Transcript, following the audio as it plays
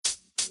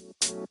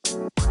Hey,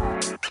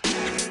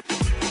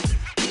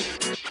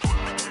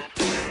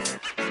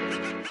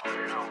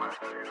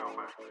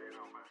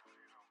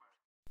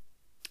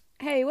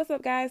 what's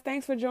up, guys?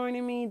 Thanks for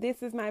joining me.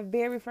 This is my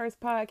very first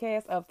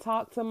podcast of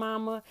Talk to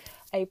Mama,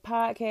 a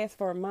podcast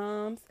for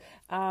moms.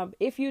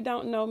 If you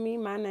don't know me,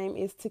 my name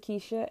is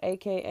Takesha,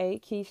 aka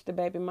Keish, the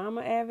Baby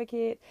Mama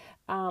Advocate.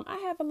 I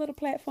have a little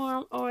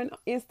platform on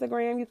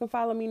Instagram. You can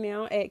follow me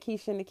now at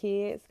Keish and the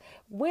Kids.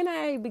 When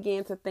I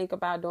began to think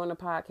about doing a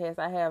podcast,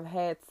 I have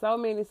had so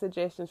many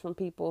suggestions from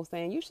people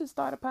saying, you should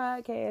start a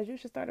podcast. You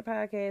should start a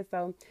podcast.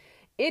 So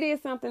it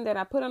is something that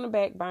I put on the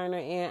back burner,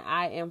 and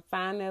I am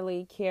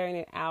finally carrying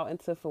it out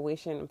into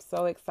fruition. I'm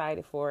so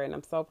excited for it, and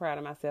I'm so proud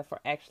of myself for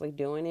actually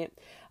doing it.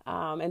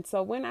 And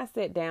so when I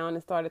sat down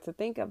and started to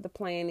think of the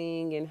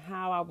planning and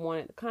how I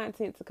wanted the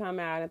content to come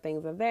out and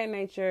things of that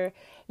nature,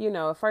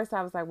 at first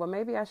I was like, well,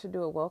 maybe I should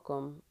do a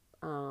welcome,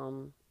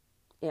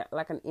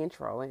 like an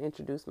intro and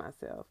introduce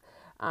myself.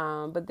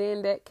 But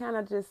then that kind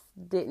of just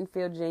didn't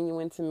feel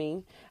genuine to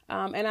me.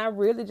 And I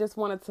really just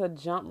wanted to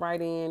jump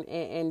right in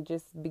and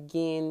just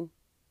begin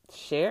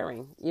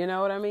sharing, you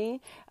know what I mean?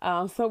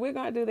 So we're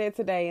going to do that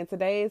today. And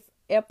today's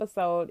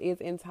episode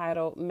is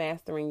entitled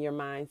Mastering Your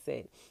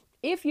Mindset.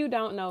 If you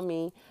don't know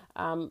me,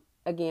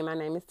 again, my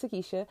name is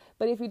Takesha,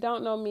 but if you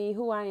don't know me,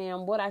 who I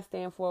am, what I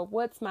stand for,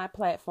 what's my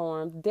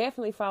platform,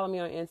 definitely follow me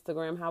on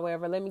Instagram.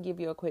 However, let me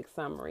give you a quick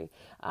summary.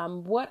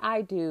 What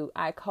I do,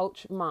 I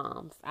coach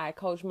moms. I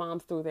coach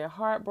moms through their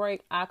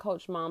heartbreak. I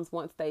coach moms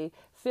once they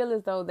feel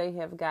as though they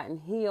have gotten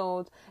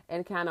healed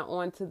and kind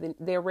of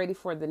they're ready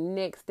for the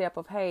next step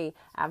of, hey,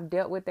 I've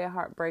dealt with that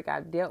heartbreak.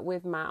 I've dealt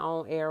with my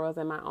own errors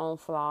and my own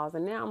flaws,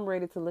 and now I'm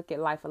ready to look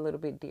at life a little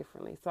bit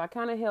differently. So I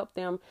kind of help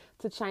them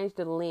to change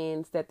the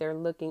lens that they're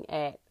looking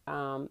at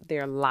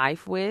their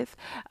life with.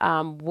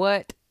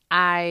 What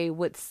I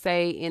would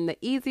say in the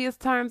easiest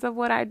terms of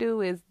what I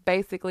do is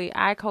basically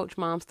I coach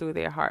moms through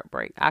their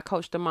heartbreak. I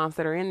coach the moms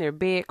that are in their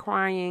bed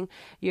crying,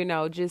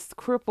 just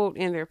crippled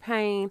in their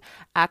pain.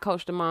 I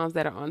coach the moms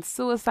that are on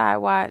suicide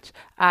watch.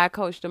 I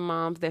coach the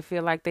moms that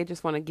feel like they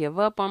just want to give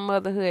up on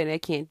motherhood and they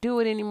can't do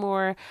it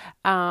anymore.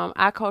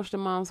 I coach the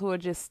moms who are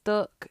just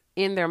stuck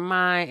in their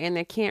mind and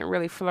they can't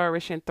really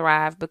flourish and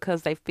thrive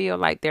because they feel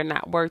like they're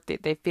not worth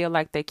it. They feel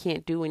like they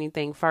can't do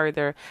anything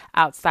further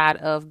outside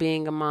of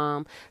being a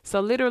mom.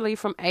 So literally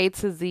from A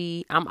to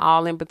Z, I'm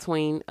all in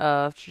between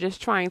of just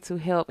trying to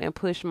help and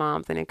push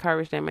moms and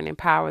encourage them and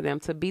empower them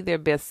to be their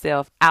best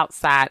self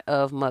outside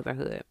of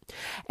motherhood.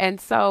 And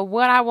so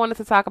what I wanted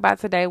to talk about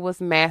today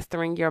was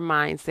mastering your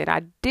mindset.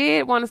 I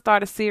did want to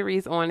start a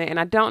series on it, and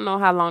I don't know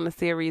how long the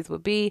series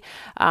would be.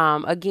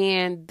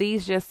 Again,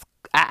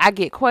 I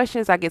get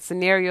questions, I get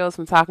scenarios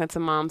from talking to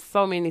moms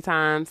so many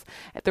times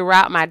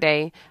throughout my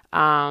day,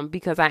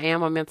 because I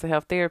am a mental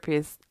health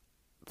therapist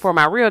for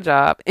my real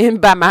job,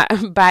 and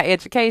by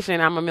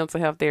education, I'm a mental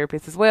health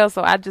therapist as well.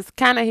 So I just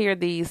kind of hear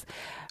these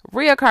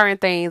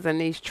reoccurring things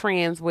and these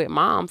trends with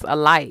moms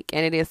alike,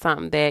 and it is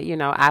something that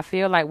I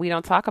feel like we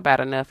don't talk about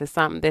enough. It's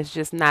something that's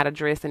just not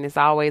addressed, and it's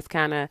always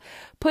kind of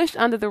pushed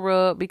under the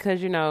rug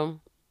because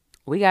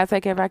we gotta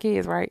take care of our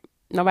kids, right?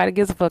 Nobody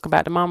gives a fuck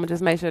about the mama.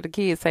 Just make sure the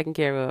kid's taken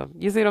care of.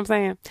 You see what I'm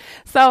saying?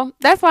 So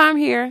that's why I'm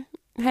here.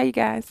 Hey, you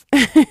guys.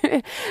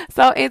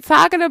 So in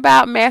talking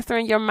about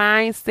mastering your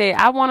mindset,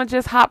 I want to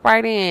just hop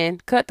right in,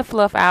 cut the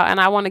fluff out, and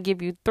I want to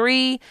give you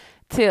 3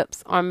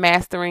 tips on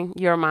mastering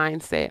your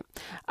mindset.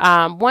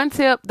 One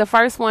tip, the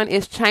first one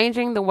is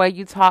changing the way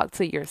you talk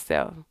to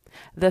yourself.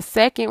 The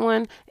second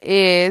one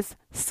is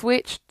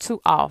switch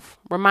to off.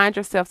 Remind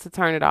yourself to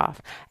turn it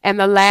off. And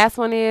the last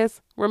one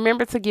is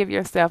remember to give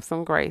yourself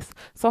some grace.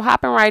 So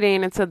hopping right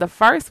into the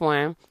first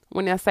one,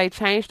 when I say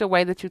change the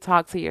way that you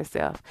talk to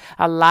yourself,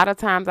 a lot of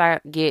times I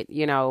get,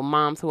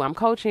 moms who I'm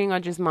coaching or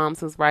just moms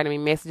who's writing me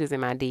messages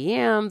in my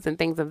DMs and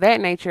things of that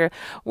nature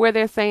where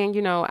they're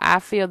saying, I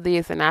feel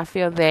this and I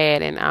feel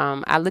that. And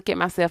I look at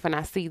myself and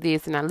I see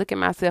this and I look at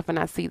myself and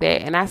I see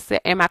that.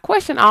 And my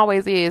question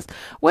always is,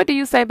 what do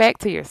you say back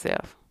to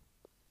yourself?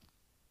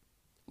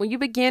 When you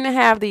begin to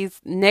have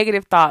these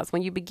negative thoughts,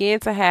 when you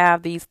begin to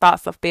have these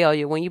thoughts of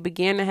failure, when you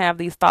begin to have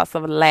these thoughts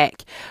of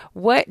lack,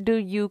 what do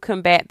you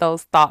combat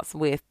those thoughts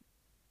with?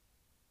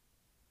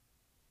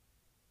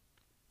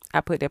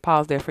 I put that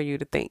pause there for you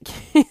to think.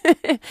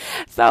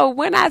 So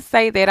when I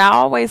say that, I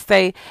always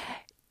say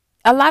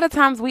a lot of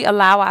times we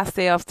allow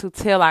ourselves to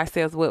tell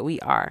ourselves what we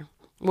are.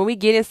 When we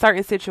get in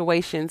certain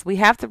situations, we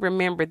have to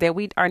remember that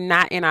we are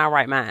not in our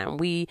right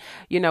mind.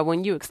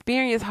 When you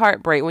experience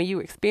heartbreak, when you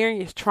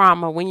experience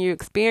trauma, when you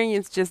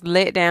experience just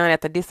letdown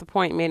at the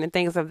disappointment and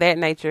things of that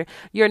nature,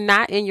 you're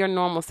not in your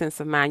normal sense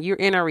of mind. You're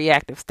in a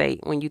reactive state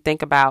when you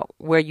think about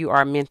where you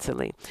are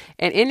mentally.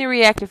 And in the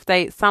reactive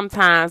state,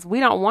 sometimes we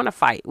don't want to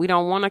fight. We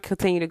don't want to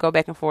continue to go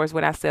back and forth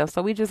with ourselves.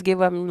 So we just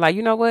give up and be like,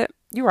 you know what?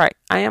 You're right.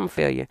 I am a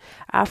failure.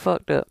 I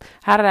fucked up.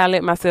 How did I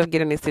let myself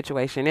get in this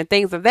situation and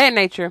things of that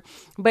nature?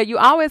 But you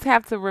always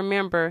have to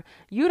remember,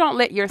 you don't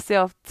let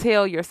yourself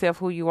tell yourself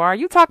who you are.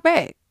 You talk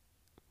back.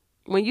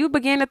 When you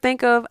begin to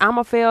think of, I'm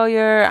a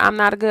failure, I'm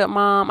not a good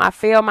mom, I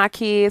failed my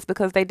kids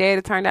because they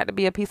daddy turned out to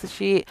be a piece of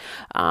shit.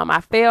 I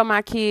failed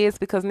my kids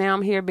because now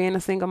I'm here being a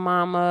single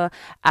mama.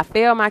 I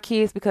failed my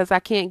kids because I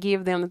can't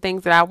give them the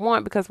things that I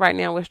want because right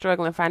now we're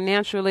struggling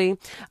financially.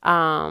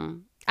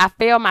 I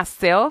failed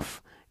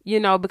myself,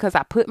 because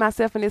I put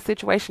myself in this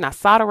situation. I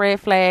saw the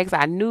red flags.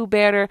 I knew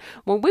better.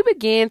 When we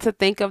begin to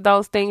think of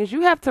those things,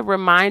 you have to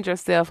remind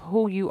yourself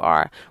who you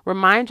are.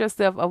 Remind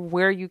yourself of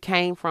where you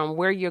came from,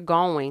 where you're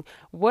going.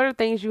 What are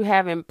things you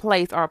have in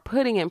place or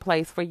putting in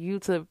place for you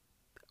to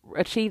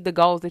achieve the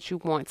goals that you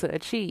want to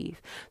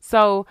achieve?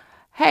 So,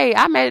 hey,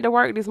 I made it to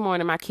work this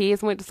morning. My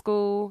kids went to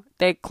school.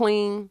 They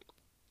clean.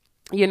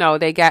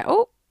 They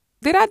got,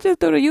 did I just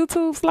do the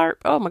YouTube slurp?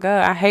 Oh my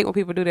God. I hate when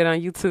people do that on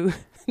YouTube.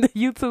 The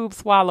YouTube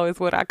swallow is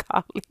what I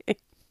call it.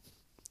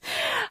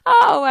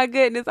 Oh my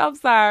goodness. I'm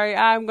sorry.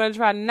 I'm going to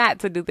try not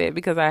to do that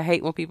because I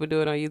hate when people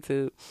do it on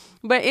YouTube.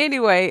 But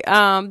anyway,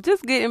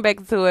 just getting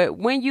back to it.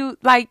 When you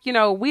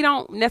we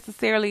don't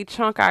necessarily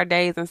chunk our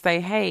days and say,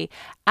 hey,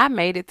 I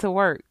made it to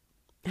work.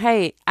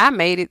 Hey,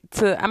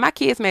 my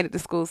kids made it to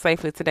school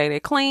safely today.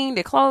 They're clean,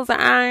 their clothes are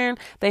ironed,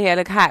 they had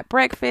a hot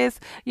breakfast,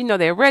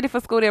 they're ready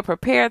for school, they're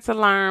prepared to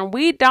learn.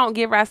 We don't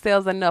give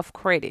ourselves enough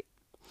credit.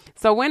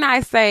 So when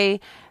I say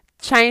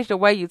change the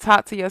way you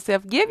talk to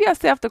yourself, give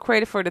yourself the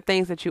credit for the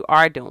things that you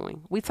are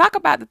doing. We talk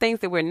about the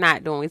things that we're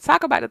not doing. We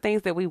talk about the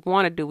things that we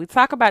want to do. We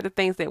talk about the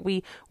things that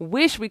we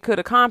wish we could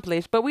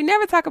accomplish, but we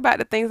never talk about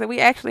the things that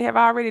we actually have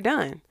already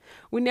done.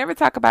 We never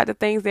talk about the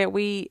things that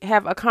we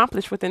have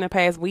accomplished within the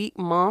past week,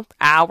 month,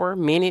 hour,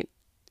 minute.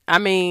 I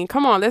mean,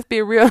 come on, let's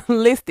be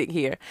realistic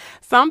here.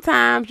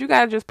 Sometimes you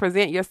got to just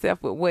present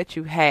yourself with what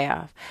you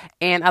have.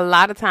 And a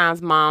lot of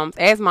times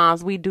as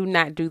moms, we do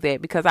not do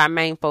that because our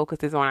main focus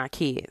is on our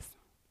kids.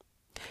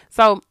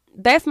 So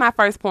that's my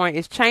first point,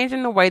 is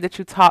changing the way that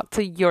you talk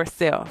to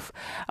yourself.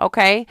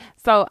 Okay.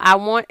 So I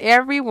want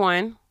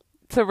everyone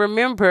to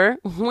remember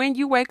when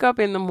you wake up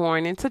in the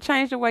morning to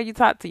change the way you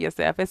talk to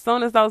yourself. As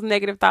soon as those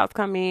negative thoughts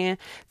come in,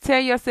 tell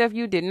yourself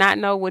you did not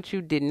know what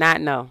you did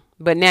not know,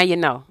 but now you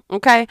know.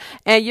 Okay.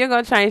 And you're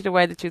going to change the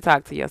way that you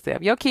talk to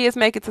yourself. Your kids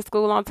make it to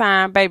school on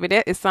time, baby.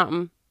 That is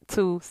something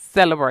to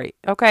celebrate.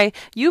 Okay.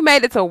 You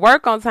made it to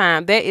work on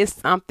time. That is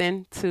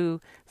something to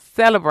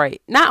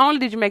celebrate. Not only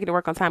did you make it to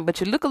work on time, but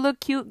you look a little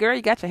cute, girl.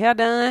 You got your hair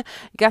done.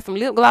 You got some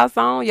lip gloss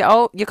on.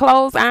 Your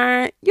clothes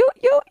ironed.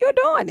 You're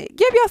doing it.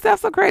 Give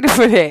yourself some credit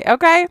for that.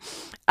 Okay.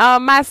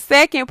 My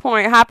second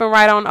point, hopping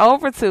right on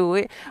over to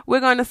it,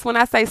 when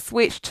I say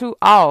switch to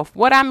off,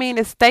 what I mean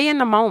is stay in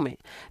the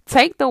moment.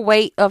 Take the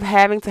weight of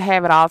having to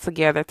have it all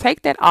together.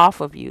 Take that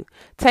off of you.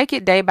 Take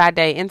it day by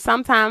day. And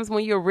sometimes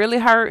when you're really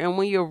hurt and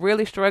when you're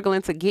really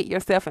struggling to get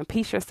yourself and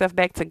piece yourself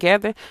back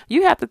together,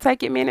 you have to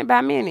take it minute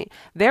by minute.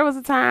 There was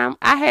a time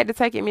I had to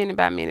take it minute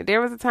by minute. There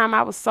was a time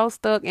I was so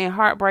stuck in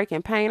heartbreak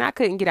and pain, I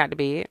couldn't get out of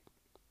bed.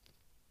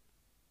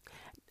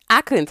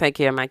 I couldn't take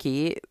care of my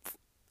kids.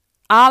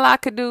 All I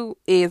could do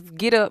is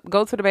get up,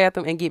 go to the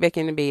bathroom, and get back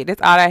in the bed.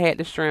 That's all I had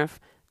the strength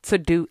to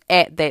do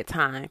at that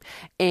time.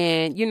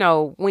 And,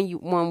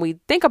 when we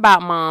think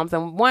about moms,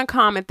 and one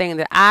common thing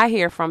that I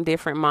hear from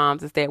different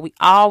moms is that we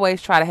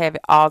always try to have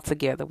it all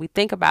together. We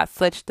think about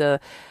such the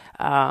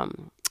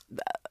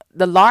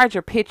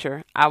larger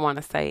picture, I want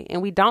to say, and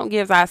we don't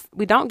give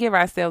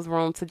ourselves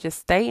room to just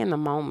stay in the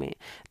moment.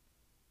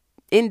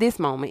 In this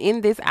moment, in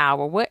this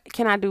hour, what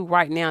can I do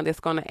right now that's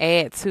going to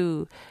add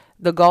to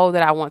the goal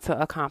that I want to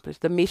accomplish,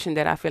 the mission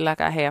that I feel like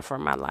I have for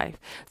my life?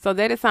 So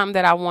that is something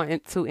that I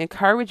want to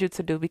encourage you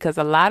to do, because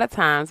a lot of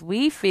times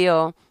we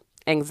feel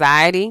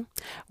anxiety.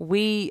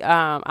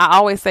 I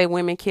always say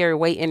women carry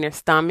weight in their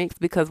stomachs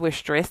because we're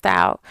stressed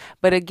out.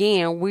 But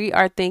again, we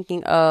are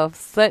thinking of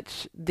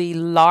such the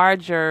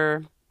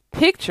larger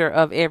picture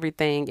of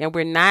everything, and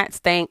we're not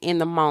staying in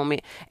the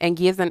moment and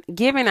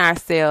giving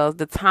ourselves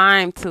the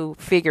time to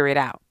figure it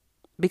out,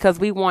 because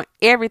we want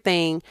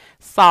everything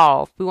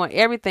solved. We want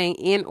everything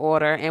in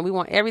order, and we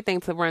want everything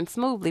to run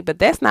smoothly. But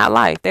that's not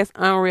life. That's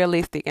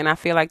unrealistic. And I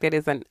feel like that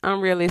is an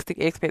unrealistic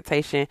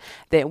expectation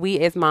that we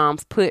as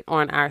moms put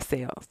on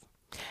ourselves.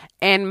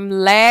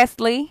 And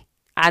lastly,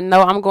 I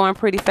know I'm going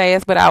pretty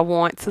fast, but I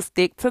want to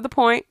stick to the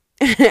point.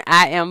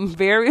 I am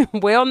very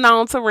well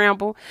known to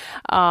ramble,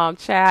 child,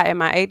 and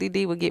my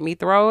ADD will get me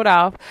thrown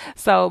off.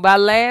 So my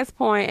last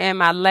point and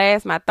my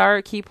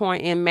third key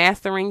point in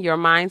mastering your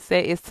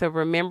mindset is to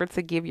remember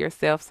to give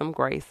yourself some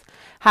grace.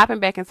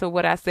 Hopping back into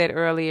what I said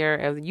earlier,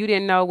 if you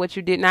didn't know what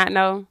you did not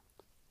know,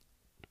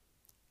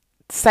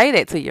 say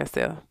that to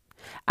yourself.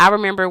 I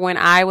remember when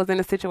I was in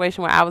a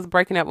situation where I was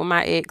breaking up with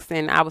my ex,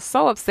 and I was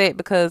so upset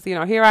because,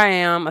 here I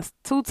am, a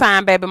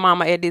 2-time baby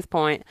mama at this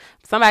point.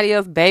 Somebody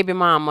else's baby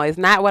mama is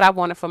not what I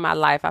wanted for my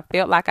life. I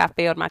felt like I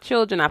failed my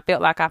children. I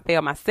felt like I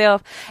failed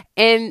myself.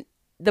 And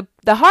the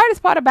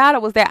hardest part about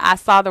it was that I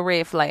saw the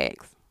red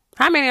flags.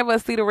 How many of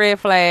us see the red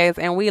flags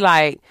and we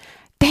like,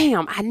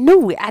 damn, I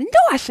knew it. I knew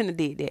I shouldn't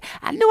have did that.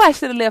 I knew I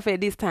should have left at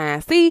this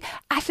time. See,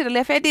 I should have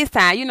left at this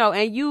time,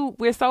 and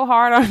we're so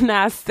hard on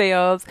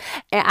ourselves.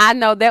 And I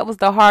know that was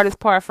the hardest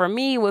part for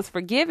me, was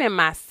forgiving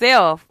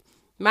myself,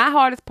 My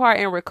hardest part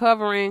in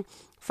recovering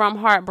from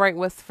heartbreak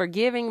was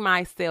forgiving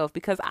myself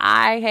because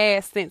I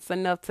had sense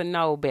enough to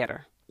know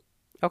better.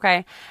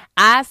 Okay.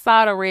 I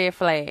saw the red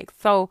flags.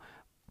 So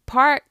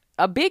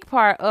a big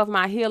part of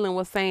my healing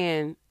was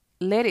saying,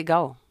 let it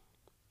go.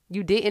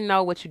 You didn't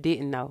know what you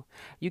didn't know.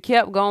 You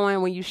kept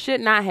going when you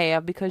should not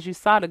have because you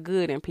saw the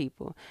good in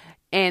people.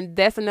 And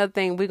that's another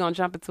thing. We're going to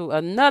jump into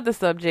another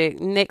subject.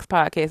 Next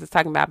podcast is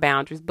talking about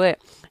boundaries. But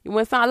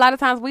a lot of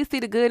times we see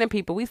the good in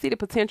people. We see the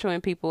potential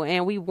in people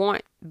and we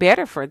want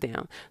better for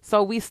them.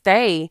 So we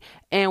stay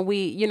and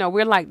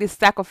we're like this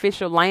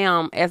sacrificial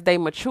lamb as they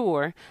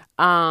mature.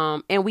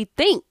 And we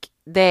think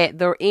that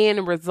the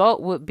end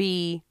result would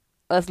be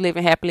us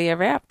living happily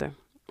ever after.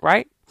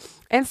 Right?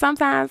 And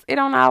sometimes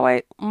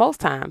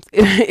most times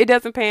it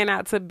doesn't pan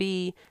out to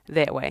be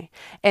that way.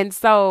 And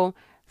so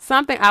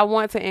something I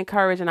want to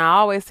encourage, and I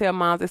always tell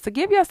moms, is to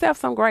give yourself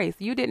some grace.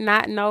 You did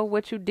not know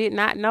what you did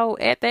not know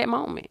at that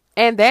moment.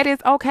 And that is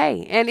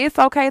okay. And it's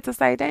okay to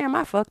say, damn,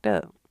 I fucked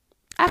up.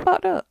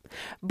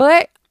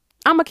 But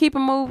I'm going to keep it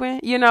moving.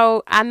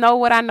 I know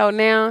what I know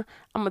now.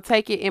 I'm going to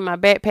take it in my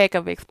backpack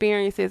of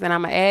experiences and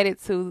I'm going to add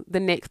it to the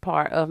next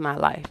part of my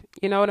life.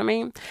 You know what I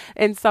mean?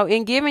 And so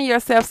in giving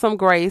yourself some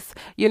grace,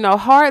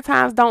 hard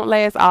times don't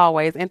last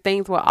always and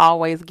things will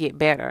always get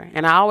better.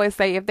 And I always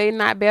say, if they're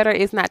not better,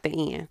 it's not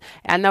the end.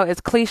 I know as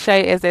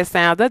cliche as that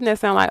sounds, doesn't that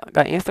sound like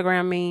an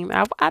Instagram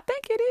meme? I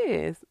think it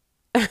is.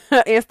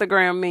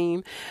 Instagram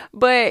meme,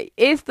 but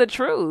it's the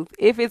truth.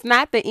 If it's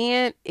not the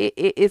end,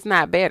 it's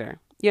not better.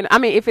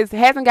 If it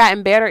hasn't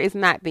gotten better, it's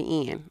not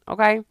the end.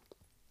 Okay.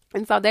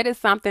 And so that is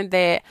something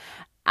that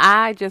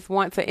I just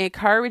want to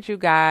encourage you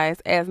guys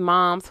as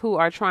moms who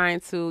are trying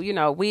to,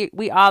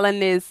 we all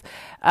in this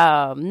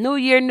new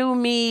year, new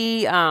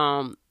me.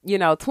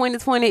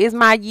 2020 is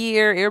my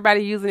year.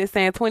 Everybody using it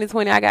saying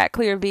 2020, I got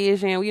clear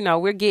vision.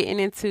 We're getting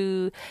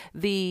into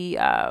the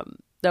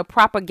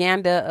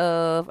propaganda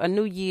of a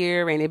new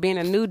year and it being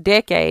a new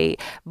decade.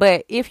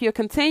 But if you're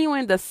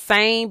continuing the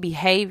same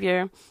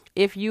behavior,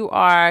 if you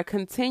are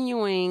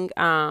continuing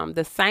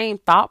the same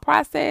thought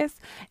process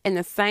and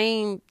the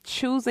same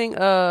choosing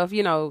of,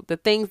 the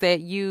things that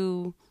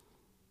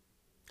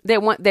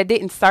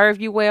didn't serve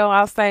you well,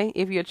 I'll say,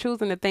 if you're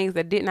choosing the things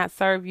that did not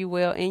serve you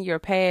well in your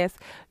past,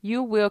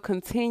 you will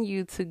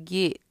continue to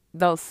get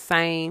those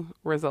same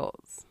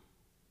results.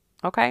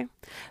 Okay.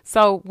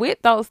 So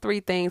with those three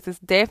things, it's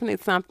definitely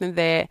something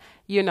that,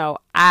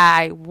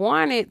 I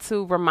wanted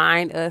to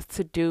remind us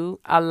to do.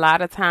 A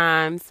lot of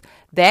times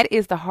that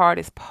is the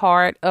hardest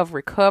part of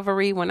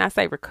recovery. When I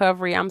say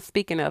recovery, I'm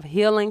speaking of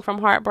healing from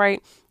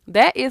heartbreak.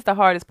 That is the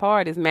hardest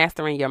part, is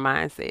mastering your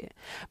mindset.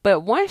 But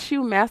once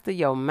you master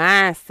your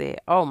mindset,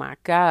 oh my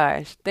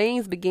gosh,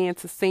 things begin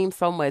to seem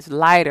so much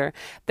lighter.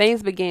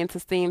 Things begin to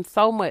seem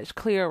so much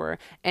clearer.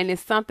 And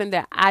it's something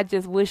that I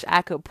just wish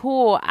I could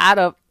pull out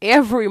of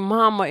every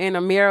mama in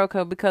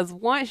America, because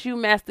once you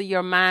master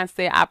your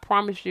mindset, I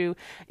promise you,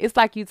 it's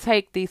like you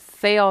take these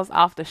sails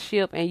off the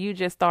ship and you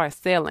just start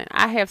sailing.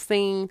 I have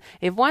seen,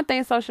 if one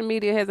thing social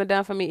media hasn't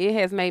done for me, it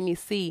has made me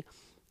see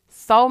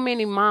so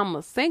many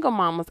mamas, single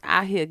mamas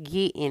out here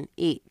getting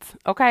it.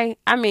 Okay.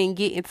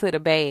 Getting to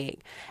the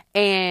bag.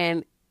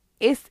 And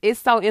it's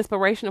so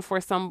inspirational for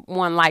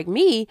someone like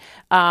me,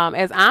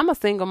 as I'm a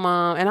single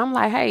mom, and I'm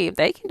like, hey, if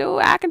they can do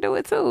it, I can do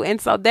it too. And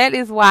so that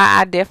is why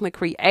I definitely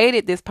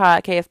created this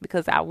podcast,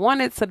 because I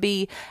wanted to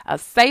be a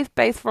safe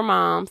space for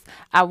moms.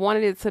 I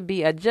wanted it to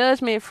be a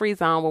judgment-free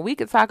zone where we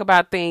could talk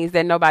about things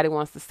that nobody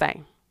wants to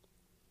say.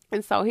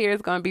 And so here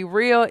it's going to be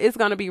real. It's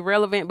going to be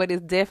relevant, but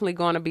it's definitely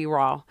going to be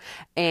raw.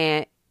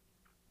 And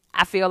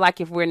I feel like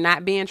if we're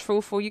not being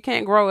truthful, you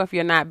can't grow if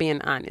you're not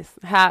being honest.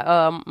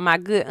 How my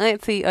good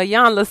auntie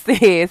Ayanla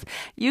says,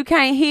 you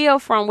can't heal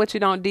from what you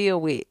don't deal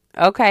with.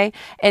 Okay.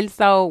 And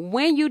so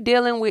when you're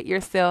dealing with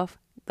yourself,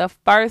 the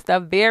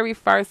very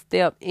first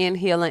step in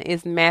healing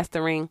is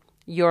mastering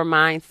your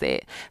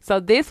mindset.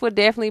 So this would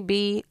definitely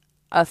be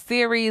a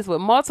series with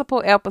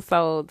multiple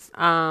episodes.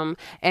 And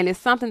it's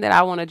something that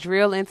I want to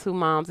drill into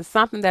moms. It's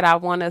something that I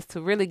want us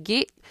to really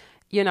get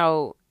in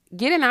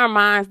our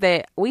minds,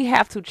 that we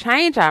have to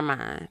change our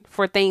mind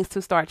for things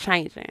to start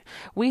changing.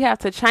 We have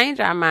to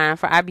change our mind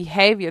for our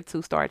behavior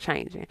to start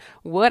changing.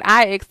 What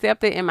I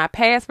accepted in my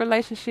past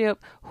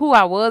relationship, who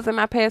I was in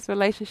my past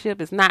relationship,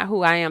 is not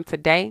who I am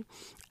today.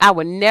 I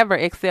would never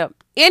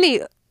accept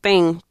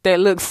anything that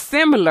looks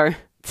similar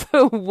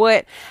to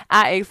what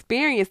I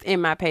experienced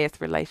in my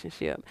past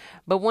relationship.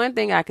 But one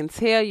thing I can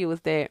tell you is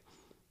that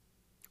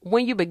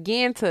when you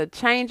begin to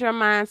change your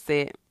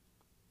mindset,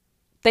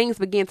 things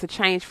begin to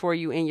change for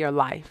you in your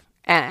life.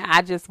 And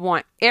I just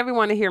want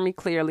everyone to hear me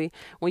clearly.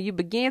 When you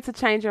begin to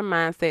change your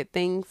mindset,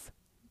 things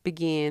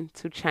begin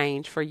to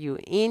change for you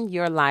in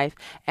your life.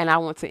 And I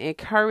want to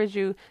encourage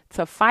you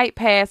to fight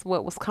past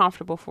what was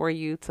comfortable for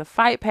you, to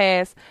fight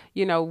past,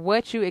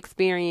 what you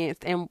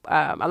experienced. And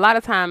a lot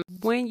of times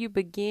when you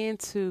begin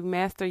to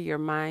master your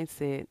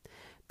mindset,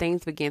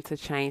 things begin to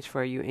change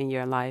for you in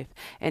your life.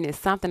 And it's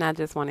something I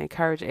just want to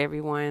encourage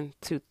everyone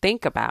to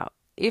think about.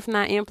 if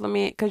not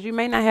implement, because you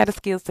may not have the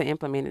skills to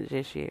implement it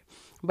just yet.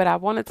 But I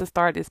wanted to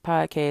start this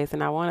podcast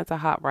and I wanted to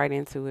hop right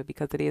into it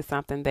because it is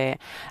something that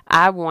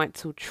I want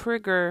to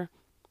trigger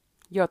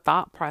your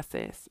thought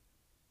process.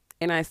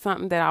 And it's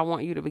something that I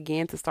want you to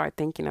begin to start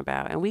thinking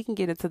about. And we can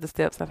get into the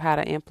steps of how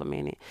to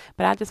implement it.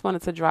 But I just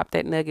wanted to drop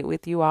that nugget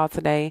with you all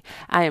today.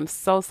 I am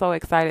so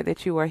excited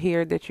that you are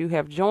here, that you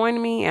have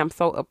joined me. I'm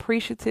so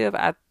appreciative.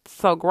 I'm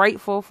so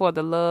grateful for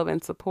the love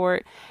and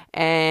support.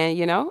 And,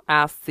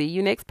 I'll see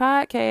you next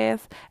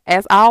podcast.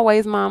 As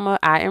always, Mama,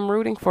 I am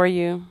rooting for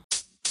you.